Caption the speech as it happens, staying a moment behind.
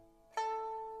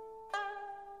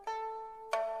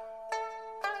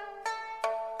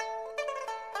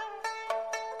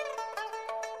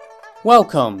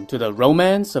Welcome to the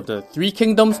Romance of the Three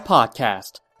Kingdoms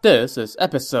podcast. This is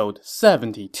episode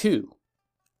 72.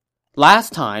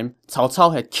 Last time, Cao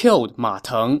Cao had killed Ma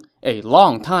Teng, a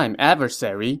longtime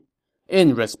adversary.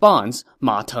 In response,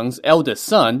 Ma Teng's eldest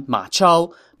son, Ma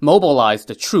Chao, mobilized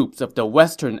the troops of the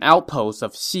western outpost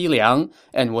of Xiliang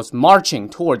and was marching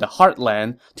toward the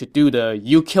heartland to do the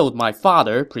 "you killed my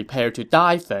father, prepare to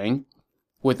die" thing.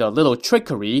 With a little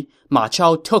trickery, Ma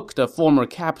Chao took the former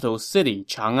capital city,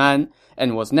 Chang'an,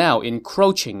 and was now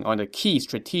encroaching on the key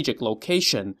strategic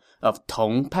location of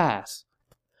Tong Pass.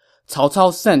 Cao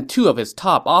Cao sent two of his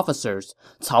top officers,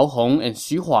 Cao Hong and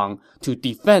Xu Huang, to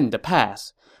defend the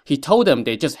pass. He told them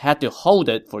they just had to hold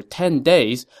it for 10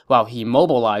 days while he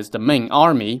mobilized the main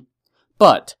army.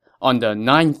 But on the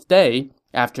 9th day,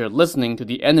 after listening to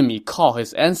the enemy call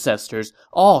his ancestors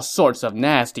all sorts of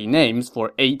nasty names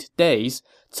for 8 days,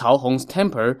 Cao Hong's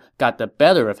temper got the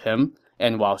better of him,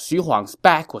 and while Xu Huang's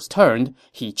back was turned,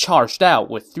 he charged out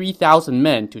with 3,000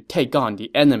 men to take on the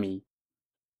enemy.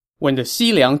 When the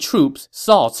Xiliang troops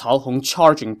saw Cao Hong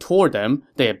charging toward them,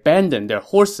 they abandoned their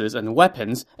horses and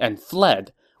weapons and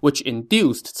fled, which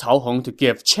induced Cao Hong to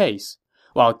give chase.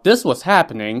 While this was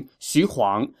happening, Xu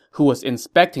Huang, who was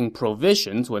inspecting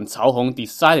provisions when Cao Hong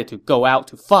decided to go out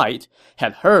to fight,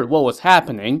 had heard what was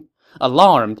happening.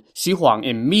 Alarmed, Xu Huang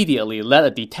immediately led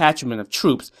a detachment of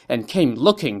troops and came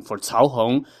looking for Cao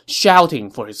Hong, shouting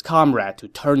for his comrade to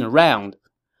turn around.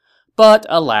 But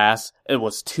alas, it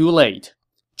was too late.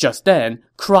 Just then,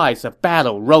 cries of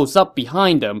battle rose up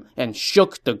behind them and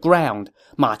shook the ground.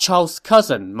 Ma Chao's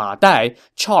cousin, Ma Dai,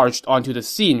 charged onto the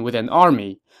scene with an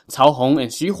army. Cao Hong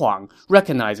and Xu Huang,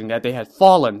 recognizing that they had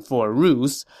fallen for a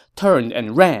ruse, turned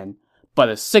and ran. But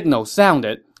a signal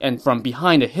sounded, and from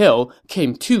behind a hill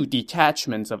came two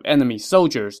detachments of enemy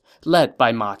soldiers, led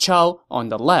by Ma Chao on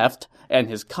the left and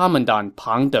his commandant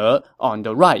Pang De on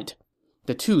the right.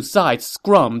 The two sides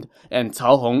scrummed, and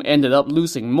Cao Hong ended up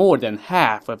losing more than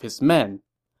half of his men.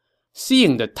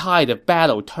 Seeing the tide of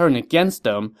battle turn against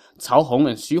them, Cao Hong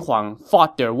and Xu Huang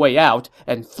fought their way out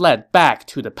and fled back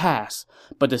to the pass.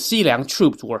 But the Xiliang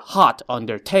troops were hot on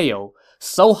their tail.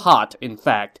 So hot, in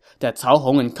fact, that Cao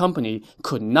Hong and company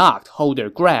could not hold their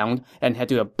ground and had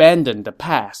to abandon the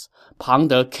pass. Pang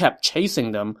De kept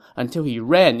chasing them until he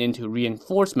ran into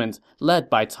reinforcements led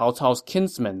by Cao Cao's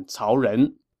kinsman, Cao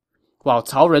Ren. While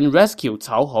Cao Ren rescued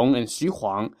Cao Hong and Xu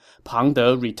Huang, Pang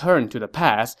De returned to the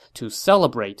pass to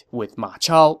celebrate with Ma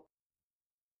Chao.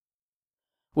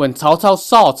 When Cao Cao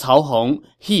saw Cao Hong,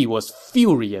 he was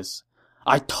furious.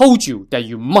 "I told you that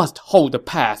you must hold the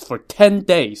pass for 10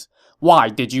 days. Why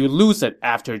did you lose it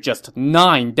after just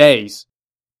 9 days?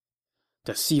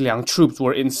 "The Xiliang troops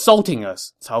were insulting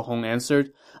us," Cao Hong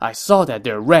answered. "I saw that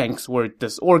their ranks were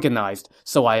disorganized,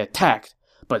 so I attacked.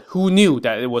 But who knew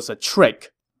that it was a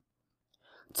trick?"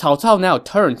 Cao Cao now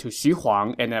turned to Xu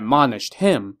Huang and admonished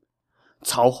him.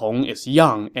 "Cao Hong is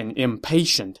young and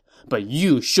impatient, but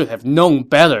you should have known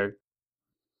better."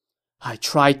 "I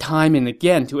tried time and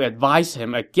again to advise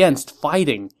him against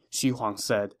fighting," Xu Huang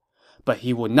said. "But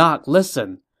he would not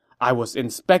listen. I was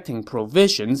inspecting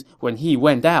provisions when he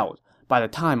went out. By the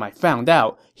time I found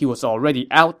out, he was already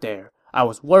out there. I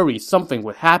was worried something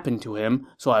would happen to him,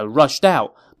 so I rushed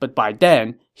out, but by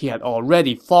then, he had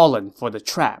already fallen for the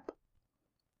trap."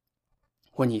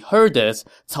 When he heard this,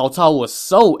 Cao Cao was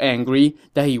so angry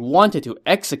that he wanted to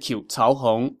execute Cao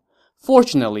Hong.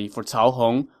 Fortunately for Cao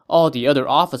Hong, all the other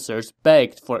officers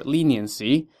begged for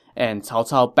leniency, and Cao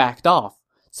Cao backed off.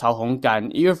 Cao Hong got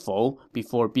an earful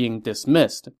before being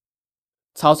dismissed.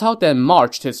 Cao Cao then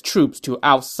marched his troops to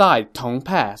outside Tong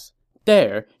Pass.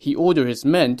 There, he ordered his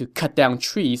men to cut down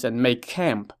trees and make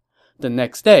camp. The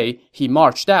next day, he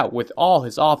marched out with all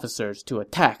his officers to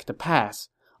attack the pass.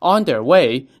 On their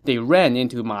way, they ran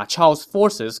into Ma Chao's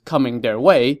forces coming their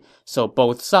way, so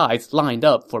both sides lined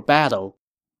up for battle.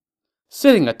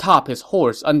 Sitting atop his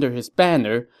horse under his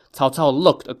banner, Cao Cao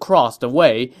looked across the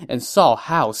way and saw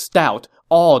how stout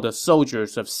all the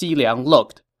soldiers of Xiliang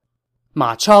looked.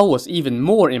 Ma Chao was even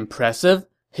more impressive.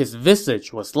 His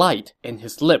visage was light and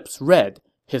his lips red.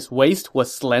 His waist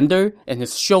was slender and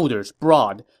his shoulders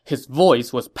broad. His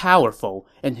voice was powerful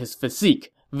and his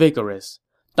physique vigorous.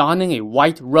 Donning a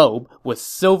white robe with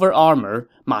silver armor,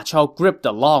 Ma Chao gripped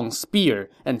a long spear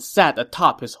and sat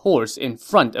atop his horse in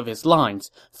front of his lines,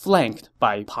 flanked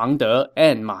by Pang De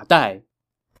and Ma Dai.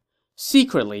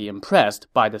 Secretly impressed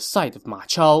by the sight of Ma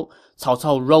Chao, Cao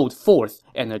Cao rode forth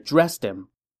and addressed him.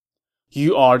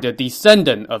 "You are the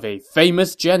descendant of a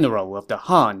famous general of the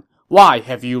Han. Why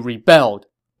have you rebelled?"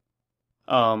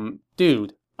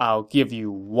 Dude, I'll give you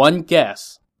one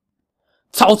guess."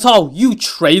 "Cao Cao, you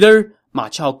traitor!" Ma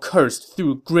Chao cursed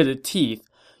through gritted teeth.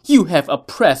 You have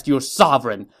oppressed your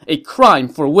sovereign, a crime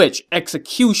for which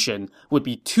execution would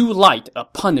be too light a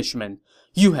punishment.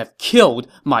 You have killed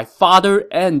my father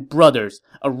and brothers,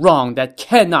 a wrong that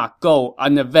cannot go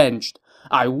unavenged.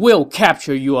 I will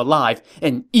capture you alive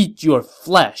and eat your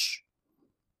flesh.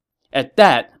 At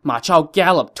that, Ma Chao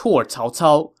galloped toward Cao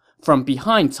Cao. From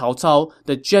behind Cao Cao,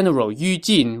 the general Yu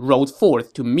Jin rode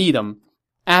forth to meet him.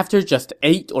 After just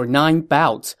 8 or 9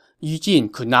 bouts, Yu Jin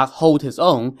could not hold his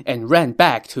own and ran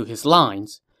back to his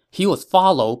lines. He was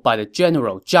followed by the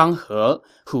general Zhang He,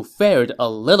 who fared a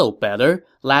little better,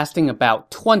 lasting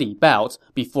about 20 bouts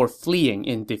before fleeing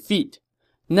in defeat.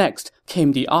 Next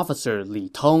came the officer Li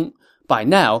Tong. By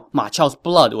now, Ma Chao's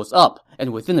blood was up,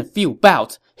 and within a few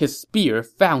bouts, his spear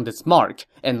found its mark,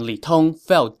 and Li Tong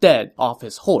fell dead off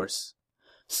his horse.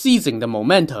 Seizing the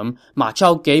momentum, Ma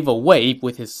Chao gave a wave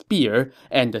with his spear,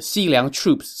 and the Xiliang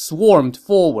troops swarmed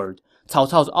forward. Cao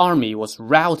Cao's army was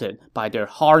routed by their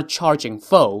hard-charging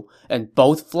foe, and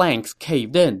both flanks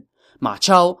caved in. Ma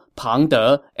Chao, Pang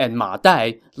De, and Ma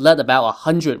Dai led about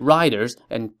 100 riders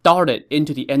and darted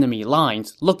into the enemy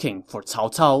lines looking for Cao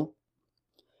Cao.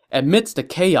 Amidst the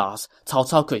chaos, Cao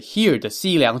Cao could hear the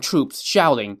Xiliang troops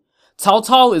shouting, "Cao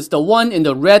Cao is the one in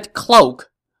the red cloak!"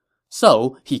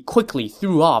 So he quickly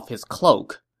threw off his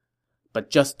cloak. But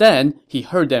just then, he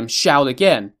heard them shout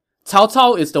again, "Cao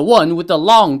Cao is the one with the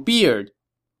long beard!"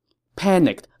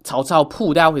 Panicked, Cao Cao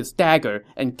pulled out his dagger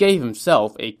and gave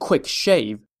himself a quick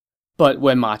shave. But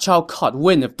when Ma Chao caught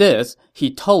wind of this,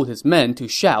 he told his men to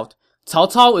shout,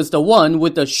 "Cao Cao is the one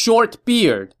with the short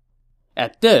beard!"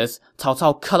 At this, Cao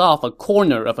Cao cut off a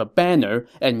corner of a banner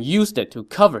and used it to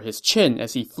cover his chin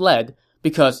as he fled,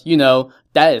 because,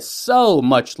 that is so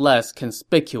much less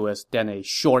conspicuous than a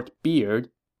short beard.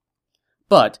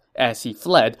 But as he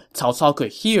fled, Cao Cao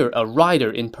could hear a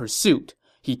rider in pursuit.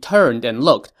 He turned and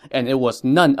looked, and it was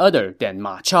none other than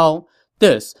Ma Chao.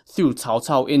 This threw Cao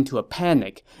Cao into a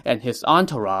panic, and his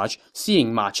entourage,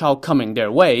 seeing Ma Chao coming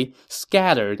their way,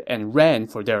 scattered and ran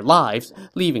for their lives,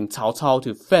 leaving Cao Cao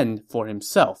to fend for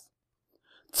himself.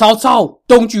 "Cao Cao,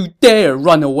 don't you dare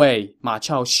run away!" Ma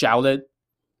Chao shouted.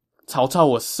 Cao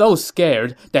Cao was so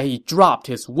scared that he dropped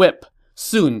his whip.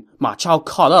 Soon, Ma Chao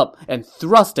caught up and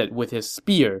thrust it with his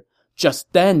spear.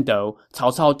 Just then, though,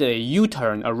 Cao Cao did a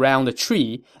U-turn around the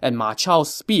tree, and Ma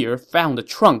Chao's spear found the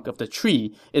trunk of the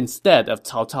tree instead of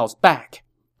Cao Cao's back.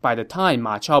 By the time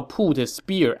Ma Chao pulled his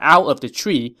spear out of the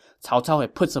tree, Cao Cao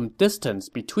had put some distance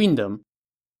between them.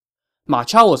 Ma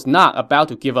Chao was not about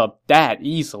to give up that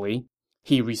easily.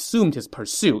 He resumed his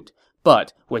pursuit,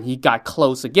 but when he got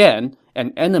close again,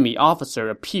 an enemy officer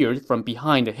appeared from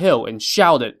behind the hill and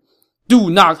shouted,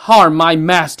 "Do not harm my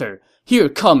master! Here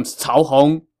comes Cao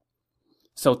Hong!"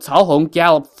 So Cao Hong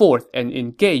galloped forth and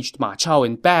engaged Ma Chao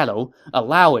in battle,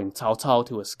 allowing Cao Cao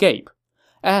to escape.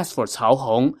 As for Cao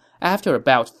Hong, after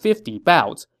about 50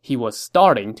 bouts, he was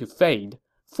starting to fade.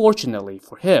 Fortunately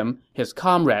for him, his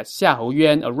comrade Xiahou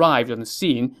Yuan arrived on the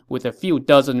scene with a few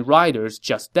dozen riders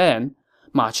just then.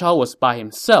 Ma Chao was by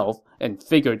himself and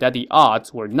figured that the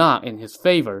odds were not in his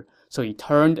favor, so he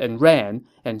turned and ran,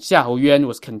 and Xiahou Yuan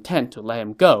was content to let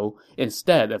him go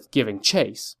instead of giving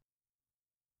chase.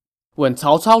 When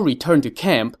Cao Cao returned to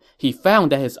camp, he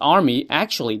found that his army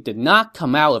actually did not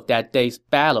come out of that day's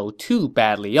battle too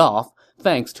badly off,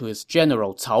 thanks to his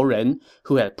general Cao Ren,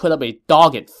 who had put up a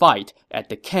dogged fight at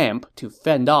the camp to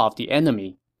fend off the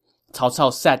enemy. Cao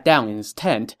Cao sat down in his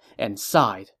tent and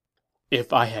sighed.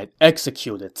 If I had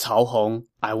executed Cao Hong,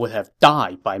 I would have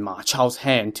died by Ma Chao's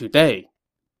hand today.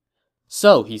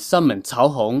 So he summoned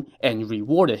Cao Hong and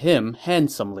rewarded him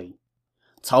handsomely.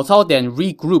 Cao Cao then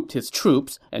regrouped his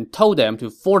troops and told them to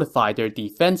fortify their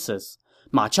defenses.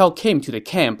 Ma Chao came to the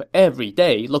camp every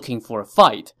day looking for a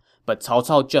fight, but Cao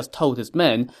Cao just told his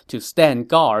men to stand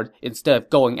guard instead of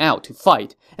going out to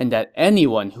fight, and that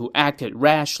anyone who acted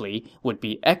rashly would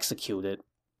be executed.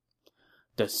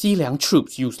 "The Xiliang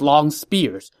troops use long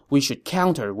spears. We should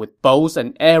counter with bows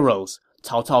and arrows,"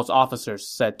 Cao Cao's officers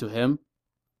said to him.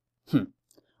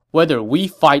 "Whether we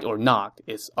fight or not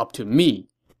is up to me,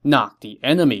 not the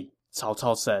enemy," Cao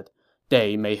Cao said.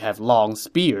 "They may have long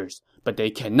spears, but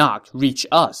they cannot reach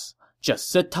us. Just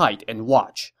sit tight and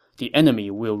watch. The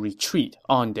enemy will retreat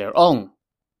on their own."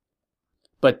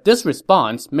 But this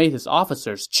response made his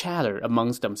officers chatter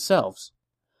amongst themselves.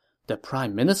 The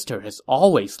prime minister has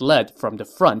always led from the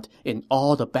front in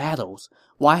all the battles.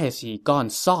 Why has he gone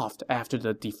soft after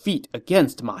the defeat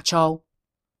against Ma Chao?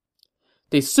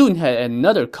 They soon had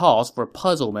another cause for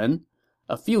puzzlement.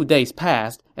 A few days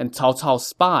passed, and Cao Cao's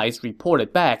spies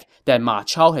reported back that Ma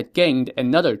Chao had gained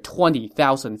another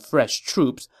 20,000 fresh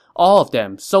troops, all of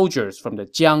them soldiers from the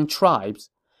Jiang tribes.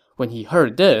 When he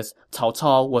heard this, Cao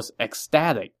Cao was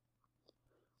ecstatic.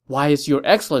 "Why is your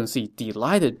excellency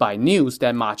delighted by news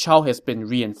that Ma Chao has been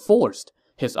reinforced?"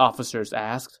 his officers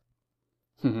asked.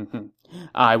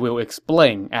 "I will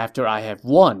explain after I have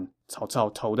won," Cao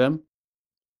Cao told them.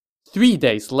 3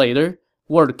 days later,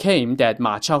 word came that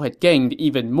Ma Chao had gained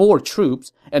even more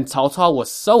troops, and Cao Cao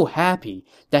was so happy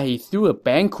that he threw a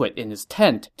banquet in his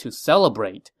tent to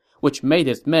celebrate, which made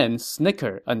his men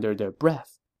snicker under their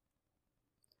breath.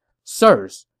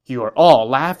 "Sirs, you are all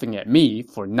laughing at me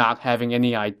for not having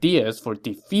any ideas for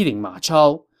defeating Ma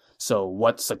Chao. So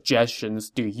what suggestions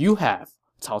do you have?"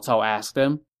 Cao Cao asked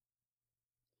them.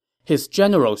 His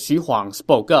general Xu Huang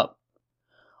spoke up.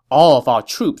 "All of our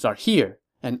troops are here,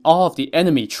 and all of the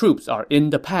enemy troops are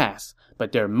in the pass,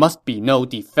 but there must be no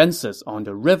defenses on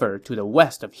the river to the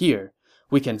west of here.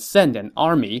 We can send an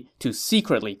army to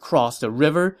secretly cross the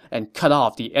river and cut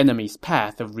off the enemy's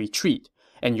path of retreat,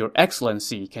 and your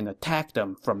excellency can attack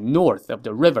them from north of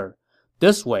the river.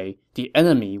 This way, the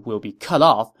enemy will be cut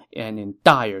off and in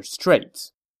dire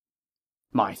straits."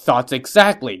 "My thoughts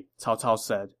exactly," Cao Cao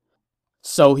said.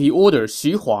 So he ordered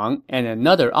Xu Huang and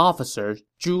another officer,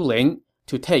 Zhu Ling,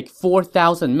 to take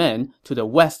 4,000 men to the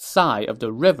west side of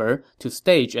the river to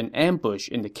stage an ambush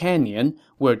in the canyon,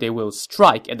 where they will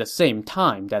strike at the same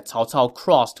time that Cao Cao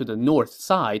crossed to the north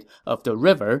side of the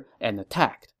river and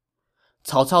attacked.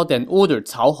 Cao Cao then ordered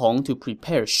Cao Hong to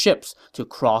prepare ships to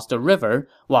cross the river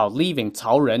while leaving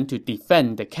Cao Ren to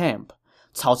defend the camp.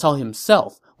 Cao Cao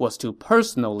himself was to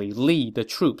personally lead the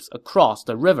troops across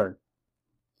the river.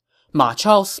 Ma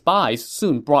Chao's spies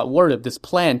soon brought word of this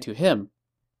plan to him.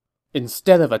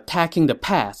 Instead of attacking the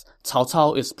pass, Cao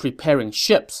Cao is preparing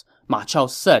ships, Ma Chao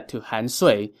said to Han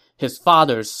Sui, his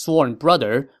father's sworn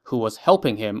brother who was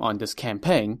helping him on this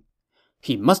campaign.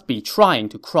 "He must be trying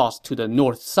to cross to the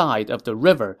north side of the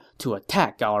river to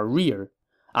attack our rear.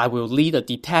 I will lead a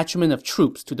detachment of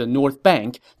troops to the north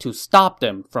bank to stop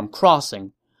them from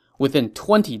crossing. Within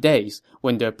 20 days,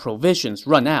 when their provisions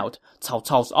run out, Cao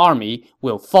Cao's army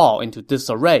will fall into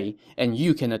disarray, and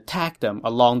you can attack them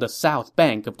along the south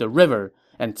bank of the river,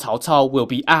 and Cao Cao will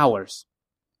be ours."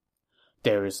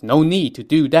 "There is no need to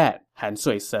do that," Han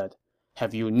Sui said.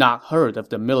 "Have you not heard of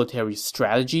the military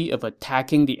strategy of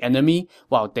attacking the enemy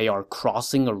while they are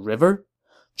crossing a river?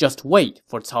 Just wait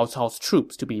for Cao Cao's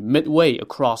troops to be midway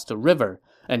across the river,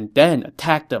 and then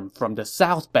attack them from the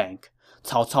south bank.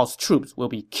 Cao Cao's troops will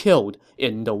be killed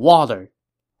in the water."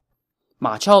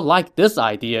 Ma Chao liked this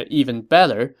idea even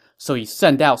better, so he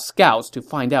sent out scouts to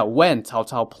find out when Cao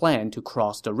Cao planned to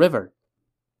cross the river.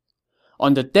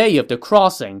 On the day of the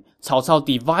crossing, Cao Cao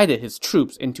divided his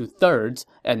troops into thirds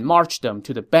and marched them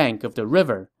to the bank of the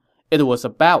river. It was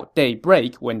about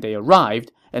daybreak when they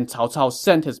arrived, and Cao Cao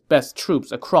sent his best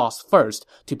troops across first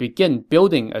to begin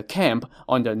building a camp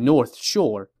on the north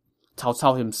shore. Cao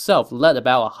Cao himself led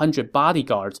about 100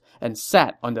 bodyguards and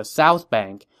sat on the south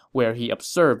bank, where he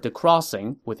observed the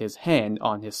crossing with his hand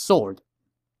on his sword.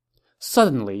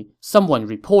 Suddenly, someone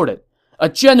reported, "A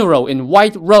general in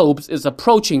white robes is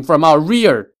approaching from our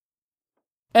rear."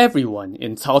 Everyone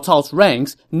in Cao Cao's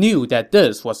ranks knew that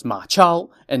this was Ma Chao,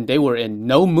 and they were in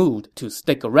no mood to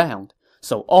stick around.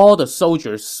 So all the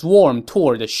soldiers swarmed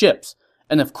toward the ships.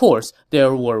 And of course,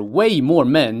 there were way more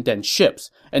men than ships,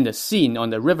 and the scene on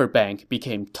the riverbank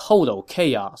became total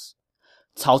chaos.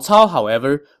 Cao Cao,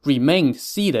 however, remained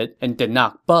seated and did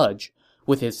not budge.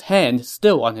 With his hand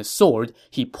still on his sword,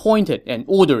 he pointed and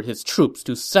ordered his troops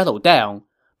to settle down,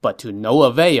 but to no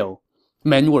avail.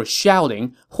 Men were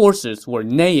shouting, horses were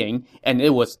neighing, and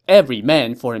it was every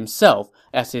man for himself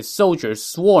as his soldiers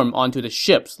swarmed onto the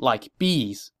ships like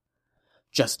bees.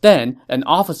 Just then, an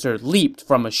officer leaped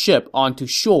from a ship onto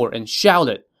shore and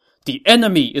shouted, "The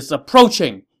enemy is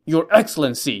approaching! Your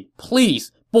Excellency,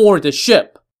 please board the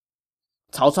ship!"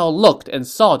 Cao Cao looked and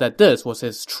saw that this was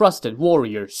his trusted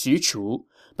warrior Xu Chu,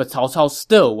 but Cao Cao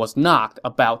still was not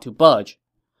about to budge.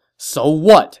 "So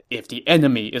what if the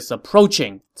enemy is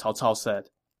approaching?" Cao Cao said.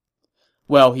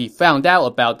 Well, he found out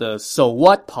about the "so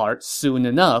what" part soon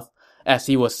enough. As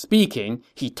he was speaking,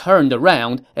 he turned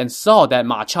around and saw that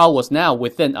Ma Chao was now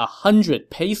within 100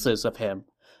 paces of him.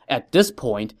 At this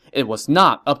point, it was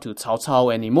not up to Cao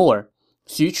Cao anymore.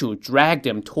 Xu Chu dragged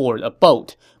him toward a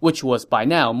boat, which was by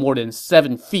now more than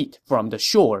 7 feet from the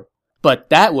shore.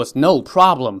 But that was no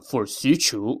problem for Xu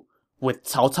Chu. With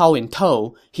Cao Cao in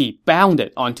tow, he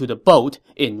bounded onto the boat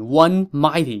in one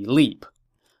mighty leap.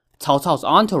 Cao Cao's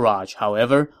entourage,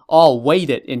 however, all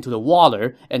waded into the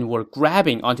water and were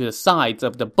grabbing onto the sides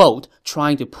of the boat,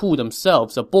 trying to pull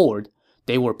themselves aboard.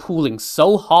 They were pulling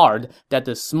so hard that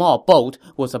the small boat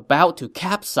was about to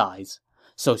capsize.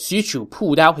 So Xu Chu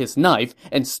pulled out his knife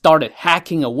and started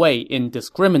hacking away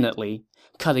indiscriminately,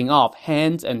 cutting off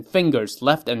hands and fingers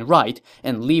left and right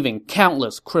and leaving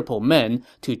countless crippled men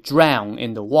to drown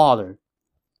in the water.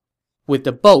 With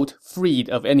the boat freed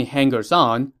of any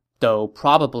hangers-on, though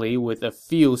probably with a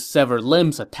few severed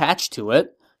limbs attached to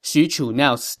it, Xu Chu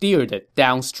now steered it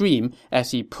downstream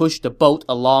as he pushed the boat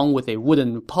along with a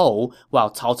wooden pole while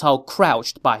Cao Cao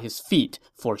crouched by his feet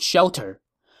for shelter.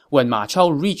 When Ma Chao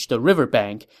reached the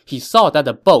riverbank, he saw that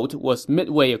the boat was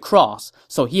midway across,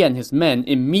 so he and his men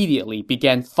immediately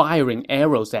began firing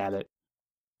arrows at it.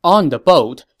 On the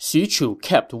boat, Xu Chu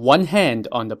kept one hand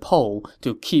on the pole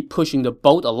to keep pushing the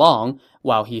boat along,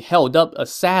 while he held up a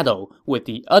saddle with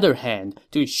the other hand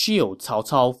to shield Cao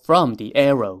Cao from the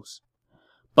arrows.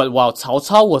 But while Cao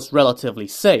Cao was relatively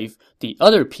safe, the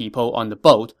other people on the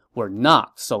boat were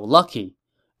not so lucky.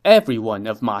 Every one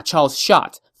of Ma Chao's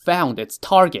shots found its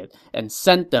target and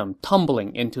sent them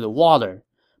tumbling into the water.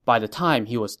 By the time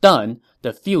he was done,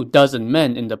 the few dozen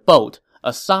men in the boat,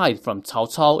 aside from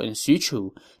Cao Cao and Xu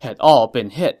Chu, had all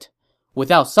been hit.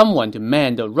 Without someone to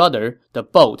man the rudder, the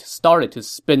boat started to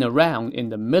spin around in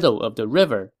the middle of the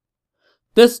river.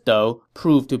 This, though,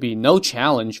 proved to be no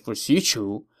challenge for Xu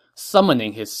Chu.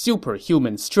 Summoning his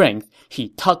superhuman strength, he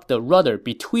tucked the rudder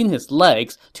between his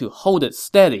legs to hold it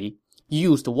steady,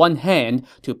 used one hand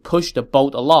to push the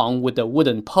boat along with the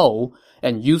wooden pole,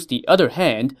 and used the other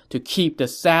hand to keep the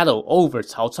saddle over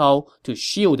Cao Cao to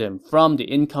shield him from the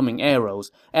incoming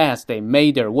arrows as they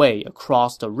made their way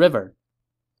across the river.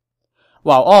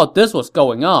 While all this was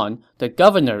going on, the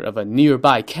governor of a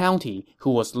nearby county,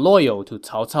 who was loyal to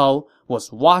Cao Cao,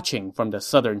 was watching from the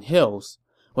southern hills.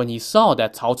 When he saw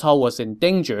that Cao Cao was in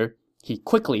danger, he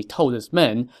quickly told his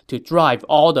men to drive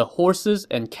all the horses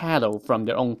and cattle from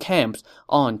their own camps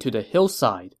onto the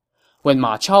hillside. When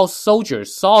Ma Chao's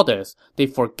soldiers saw this, they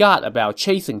forgot about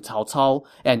chasing Cao Cao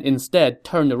and instead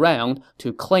turned around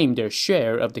to claim their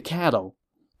share of the cattle.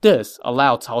 This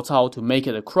allowed Cao Cao to make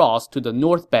it across to the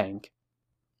north bank.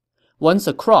 Once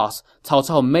across, Cao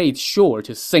Cao made sure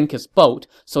to sink his boat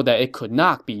so that it could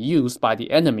not be used by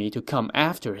the enemy to come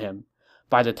after him.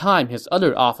 By the time his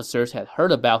other officers had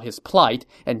heard about his plight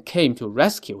and came to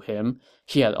rescue him,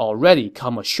 he had already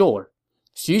come ashore.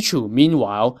 Xu Chu,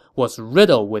 meanwhile, was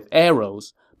riddled with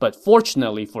arrows, but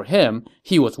fortunately for him,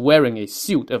 he was wearing a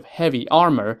suit of heavy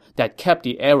armor that kept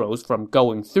the arrows from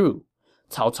going through.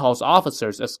 Cao Cao's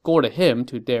officers escorted him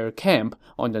to their camp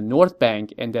on the north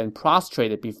bank and then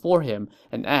prostrated before him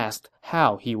and asked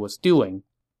how he was doing.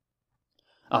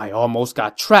 "I almost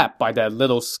got trapped by that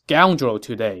little scoundrel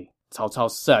today," Cao Cao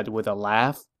said with a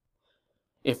laugh.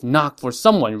 "If not for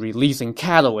someone releasing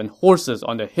cattle and horses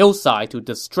on the hillside to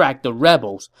distract the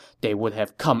rebels, they would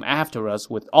have come after us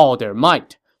with all their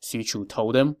might," Xu Chu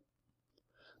told him.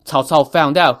 Cao Cao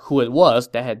found out who it was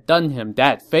that had done him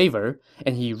that favor,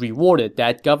 and he rewarded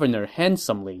that governor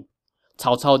handsomely.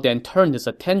 Cao Cao then turned his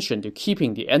attention to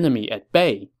keeping the enemy at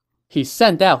bay. He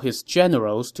sent out his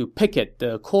generals to picket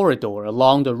the corridor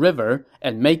along the river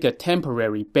and make a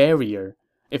temporary barrier.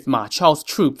 If Ma Chao's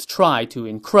troops tried to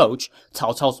encroach,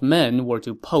 Cao Cao's men were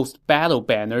to post battle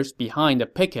banners behind the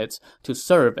pickets to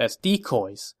serve as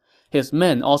decoys. His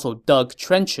men also dug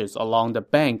trenches along the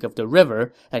bank of the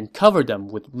river and covered them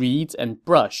with reeds and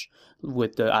brush,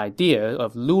 with the idea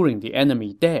of luring the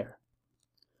enemy there.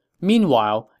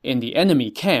 Meanwhile, in the enemy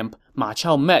camp, Ma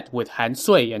Chao met with Han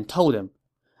Sui and told him,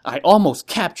 "I almost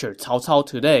captured Cao Cao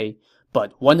today,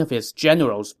 but one of his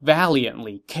generals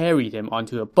valiantly carried him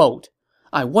onto a boat.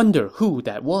 I wonder who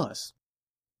that was."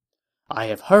 "I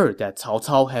have heard that Cao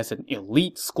Cao has an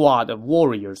elite squad of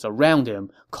warriors around him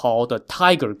called the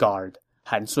Tiger Guard,"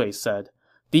 Han Sui said.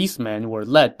 "These men were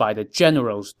led by the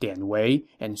generals Dian Wei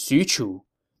and Xu Chu.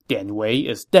 Dian Wei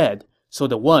is dead, so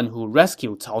the one who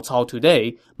rescued Cao Cao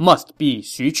today must be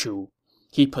Xu Chu.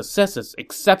 He possesses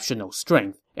exceptional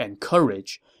strength and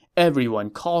courage. Everyone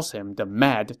calls him the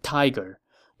Mad Tiger.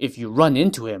 If you run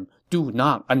into him, do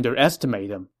not underestimate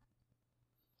him."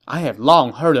 "I have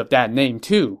long heard of that name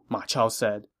too," Ma Chao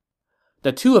said.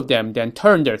 The two of them then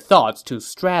turned their thoughts to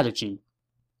strategy.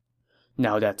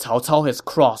 "Now that Cao Cao has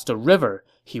crossed the river,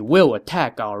 he will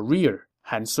attack our rear,"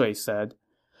 Han Sui said.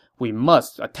 "We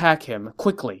must attack him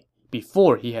quickly,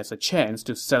 before he has a chance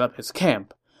to set up his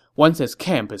camp. Once his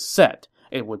camp is set,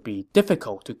 it would be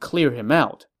difficult to clear him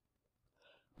out."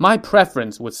 "My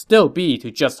preference would still be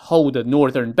to just hold the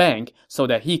northern bank so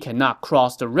that he cannot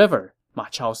cross the river," Ma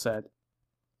Chao said.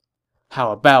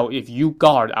 "How about if you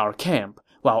guard our camp,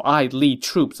 while I lead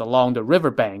troops along the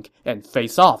riverbank and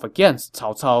face off against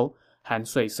Cao Cao? Han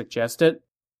Sui suggested.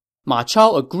 Ma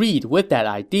Chao agreed with that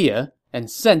idea and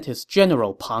sent his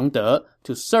general Pang De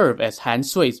to serve as Han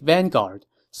Sui's vanguard,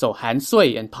 so Han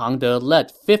Sui and Pang De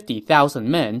led 50,000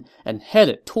 men and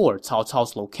headed toward Cao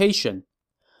Cao's location.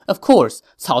 Of course,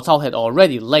 Cao Cao had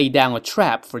already laid down a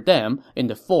trap for them in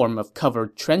the form of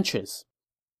covered trenches.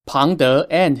 Pang De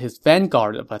and his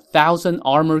vanguard of 1,000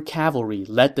 armored cavalry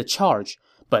led the charge,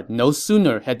 but no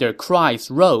sooner had their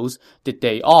cries rose did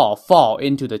they all fall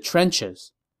into the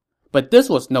trenches. But this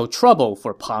was no trouble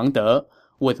for Pang De.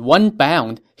 With one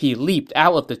bound, he leaped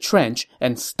out of the trench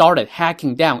and started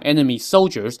hacking down enemy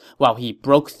soldiers while he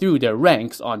broke through their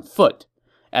ranks on foot.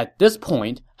 At this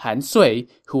point, Han Sui,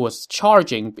 who was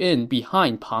charging in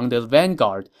behind Pang De's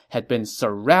vanguard, had been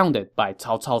surrounded by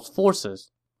Cao Cao's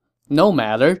forces. No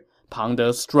matter, Pang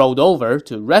De strolled over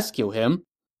to rescue him.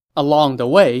 Along the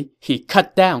way, he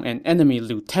cut down an enemy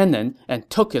lieutenant and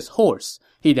took his horse.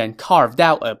 He then carved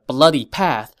out a bloody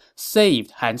path,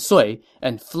 saved Han Sui,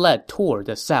 and fled toward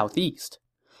the southeast.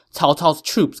 Cao Cao's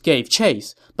troops gave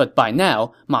chase, but by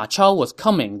now, Ma Chao was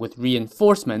coming with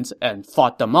reinforcements and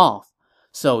fought them off.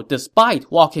 So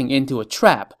despite walking into a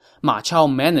trap, Ma Chao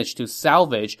managed to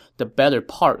salvage the better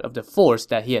part of the force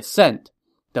that he had sent.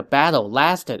 The battle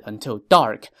lasted until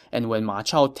dark, and when Ma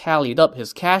Chao tallied up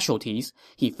his casualties,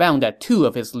 he found that 2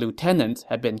 of his lieutenants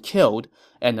had been killed,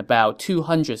 and about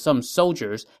 200-some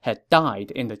soldiers had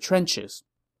died in the trenches.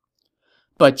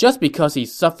 But just because he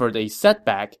suffered a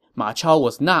setback, Ma Chao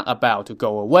was not about to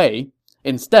go away.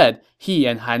 Instead, he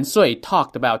and Han Sui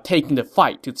talked about taking the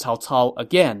fight to Cao Cao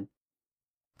again.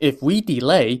 If we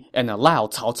delay and allow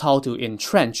Cao Cao to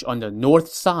entrench on the north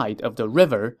side of the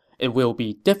river, it will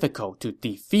be difficult to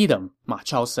defeat him, Ma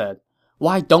Chao said.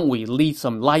 Why don't we lead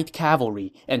some light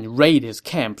cavalry and raid his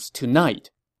camps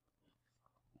tonight?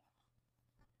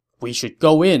 We should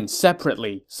go in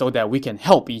separately so that we can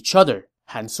help each other,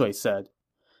 Han Sui said.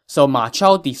 So Ma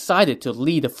Chao decided to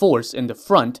lead the force in the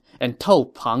front and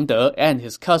told Pang De and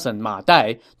his cousin Ma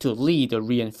Dai to lead the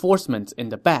reinforcements in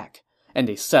the back, and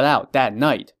they set out that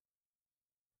night.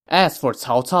 As for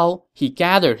Cao Cao, he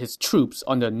gathered his troops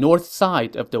on the north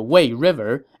side of the Wei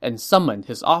River and summoned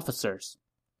his officers.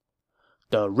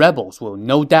 The rebels will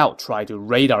no doubt try to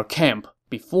raid our camp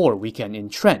before we can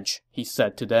entrench, he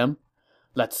said to them.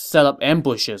 Let's set up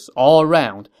ambushes all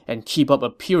around and keep up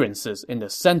appearances in the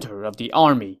center of the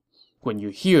army. When you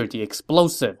hear the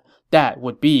explosive, that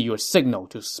would be your signal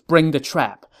to spring the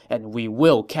trap, and we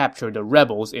will capture the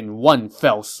rebels in one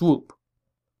fell swoop.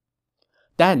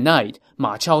 That night,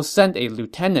 Ma Chao sent a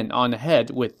lieutenant on ahead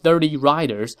with 30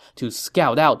 riders to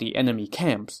scout out the enemy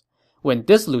camps. When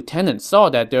this lieutenant saw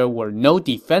that there were no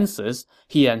defenses,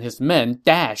 he and his men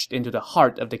dashed into the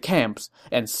heart of the camps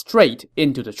and straight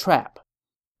into the trap.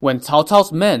 When Cao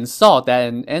Cao's men saw that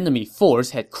an enemy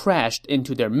force had crashed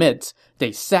into their midst,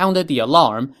 they sounded the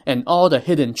alarm, and all the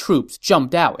hidden troops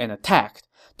jumped out and attacked.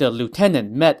 The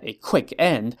lieutenant met a quick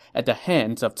end at the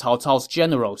hands of Cao Cao's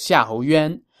general Xiahou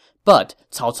Yuan. But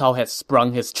Cao Cao had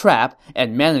sprung his trap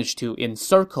and managed to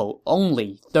encircle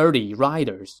only 30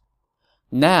 riders.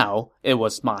 Now, it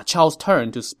was Ma Chao's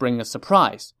turn to spring a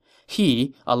surprise.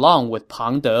 He, along with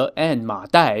Pang De and Ma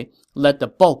Dai, led the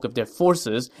bulk of their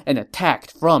forces and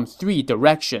attacked from 3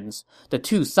 directions. The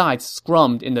 2 sides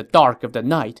scrummed in the dark of the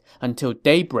night until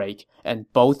daybreak, and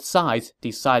both sides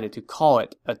decided to call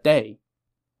it a day.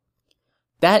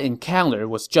 That encounter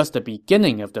was just the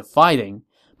beginning of the fighting.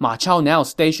 Ma Chao now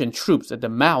stationed troops at the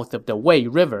mouth of the Wei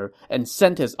River and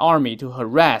sent his army to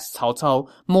harass Cao Cao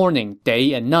morning,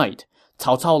 day, and night.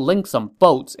 Cao Cao linked some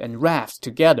boats and rafts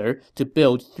together to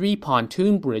build 3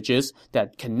 pontoon bridges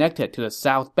that connected to the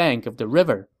south bank of the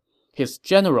river. His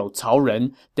general Cao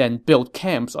Ren then built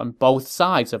camps on both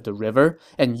sides of the river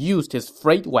and used his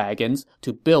freight wagons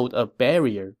to build a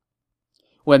barrier.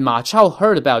 When Ma Chao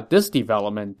heard about this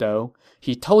development, though,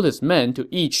 he told his men to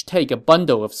each take a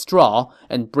bundle of straw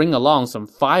and bring along some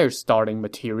fire-starting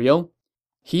material.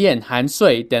 He and Han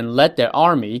Sui then led their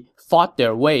army, fought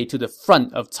their way to the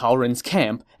front of Cao Ren's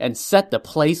camp, and set the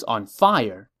place on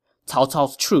fire. Cao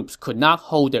Cao's troops could not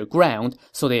hold their ground,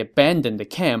 so they abandoned the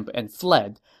camp and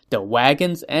fled. The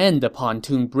wagons and the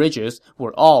pontoon bridges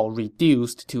were all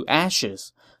reduced to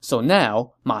ashes. So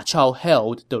now, Ma Chao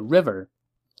held the river.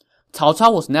 Cao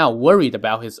Cao was now worried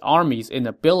about his army's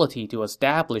inability to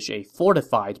establish a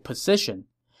fortified position.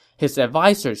 His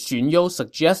advisor Xun You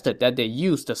suggested that they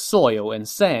use the soil and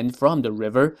sand from the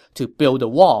river to build a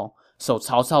wall, so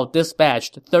Cao Cao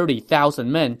dispatched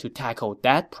 30,000 men to tackle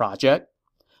that project.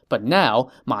 But now,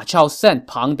 Ma Chao sent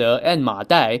Pang De and Ma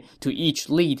Dai to each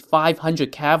lead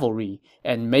 500 cavalry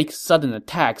and make sudden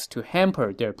attacks to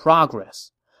hamper their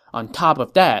progress. On top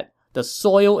of that, The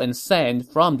soil and sand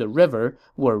from the river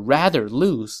were rather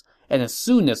loose, and as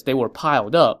soon as they were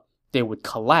piled up, they would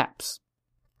collapse.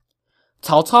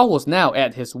 Cao Cao was now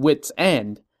at his wit's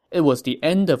end. It was the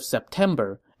end of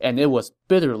September, and it was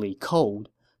bitterly cold.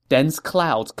 Dense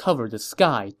clouds covered the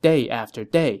sky day after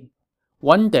day.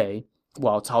 One day,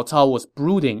 while Cao Cao was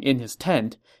brooding in his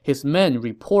tent, his men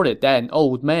reported that an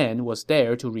old man was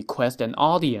there to request an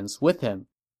audience with him.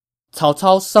 Cao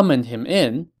Cao summoned him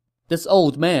in. This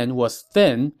old man was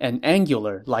thin and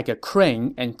angular like a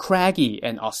crane and craggy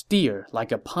and austere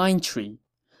like a pine tree.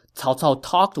 Cao Cao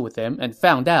talked with him and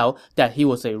found out that he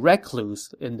was a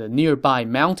recluse in the nearby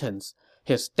mountains.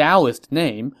 His Taoist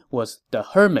name was the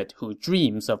hermit who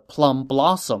dreams of plum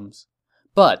blossoms.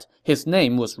 But his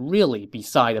name was really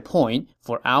beside the point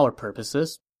for our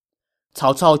purposes.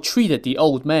 Cao Cao treated the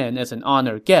old man as an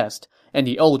honored guest, and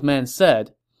the old man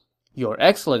said, "Your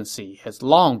Excellency has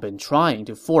long been trying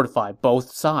to fortify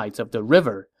both sides of the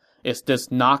river. Is this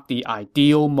not the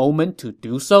ideal moment to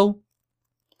do so?"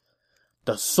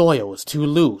 "The soil is too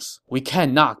loose. We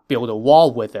cannot build a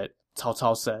wall with it," Cao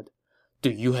Cao said. "Do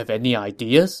you have any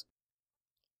ideas?"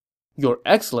 "Your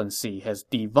Excellency has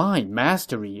divine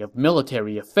mastery of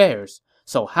military affairs,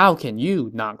 so how can you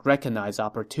not recognize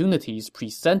opportunities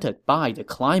presented by the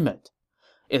climate?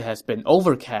 It has been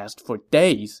overcast for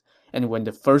days, and when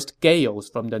the first gales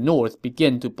from the north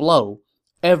begin to blow,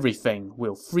 everything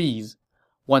will freeze.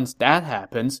 Once that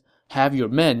happens, have your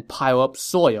men pile up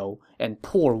soil and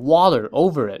pour water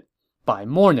over it. By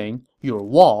morning, your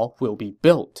wall will be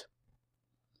built."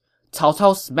 Cao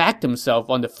Cao smacked himself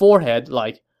on the forehead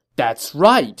like, "That's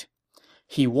right!"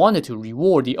 He wanted to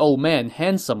reward the old man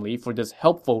handsomely for this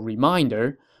helpful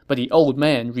reminder, but the old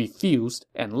man refused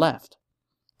and left.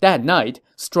 That night,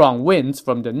 strong winds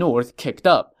from the north kicked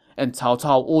up, and Cao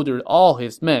Cao ordered all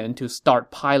his men to start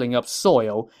piling up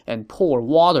soil and pour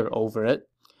water over it.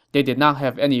 They did not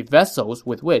have any vessels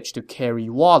with which to carry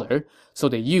water, so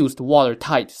they used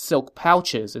watertight silk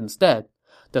pouches instead.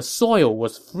 The soil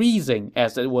was freezing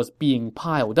as it was being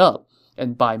piled up,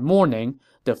 and by morning,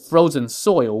 the frozen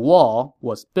soil wall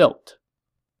was built.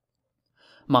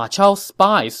 Ma Chao's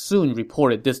spies soon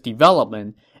reported this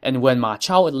development, and when Ma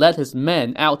Chao led his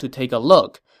men out to take a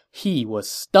look, he was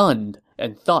stunned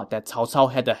and thought that Cao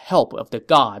Cao had the help of the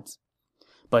gods.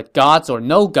 But gods or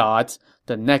no gods,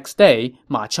 the next day,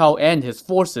 Ma Chao and his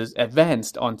forces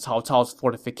advanced on Cao Cao's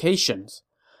fortifications.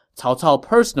 Cao Cao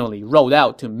personally rode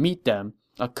out to meet them,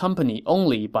 accompanied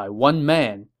only by one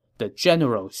man, the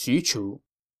general Xu Chu.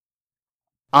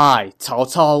 "I, Cao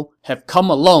Cao, have come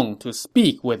alone to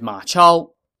speak with Ma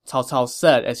Chao," Cao Cao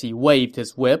said as he waved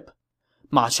his whip.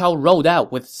 Ma Chao rode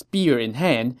out with spear in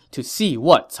hand to see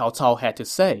what Cao Cao had to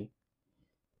say.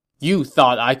 "You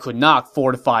thought I could not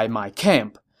fortify my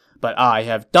camp, but I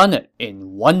have done it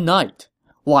in one night.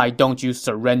 Why don't you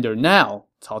surrender now?"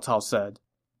 Cao Cao said.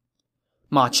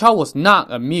 Ma Chao was not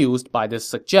amused by this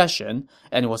suggestion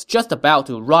and was just about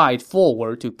to ride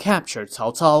forward to capture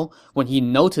Cao Cao when he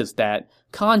noticed that,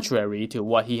 contrary to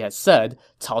what he had said,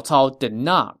 Cao Cao did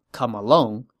not come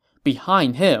alone.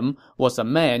 Behind him was a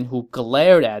man who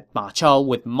glared at Ma Chao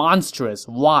with monstrous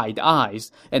wide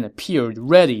eyes and appeared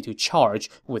ready to charge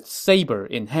with saber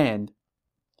in hand.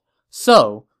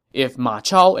 So, if Ma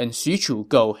Chao and Xu Chu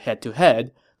go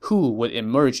head-to-head, who would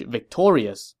emerge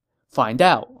victorious? Find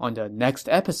out on the next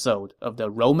episode of the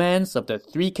Romance of the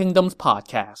Three Kingdoms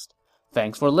podcast.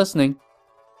 Thanks for listening.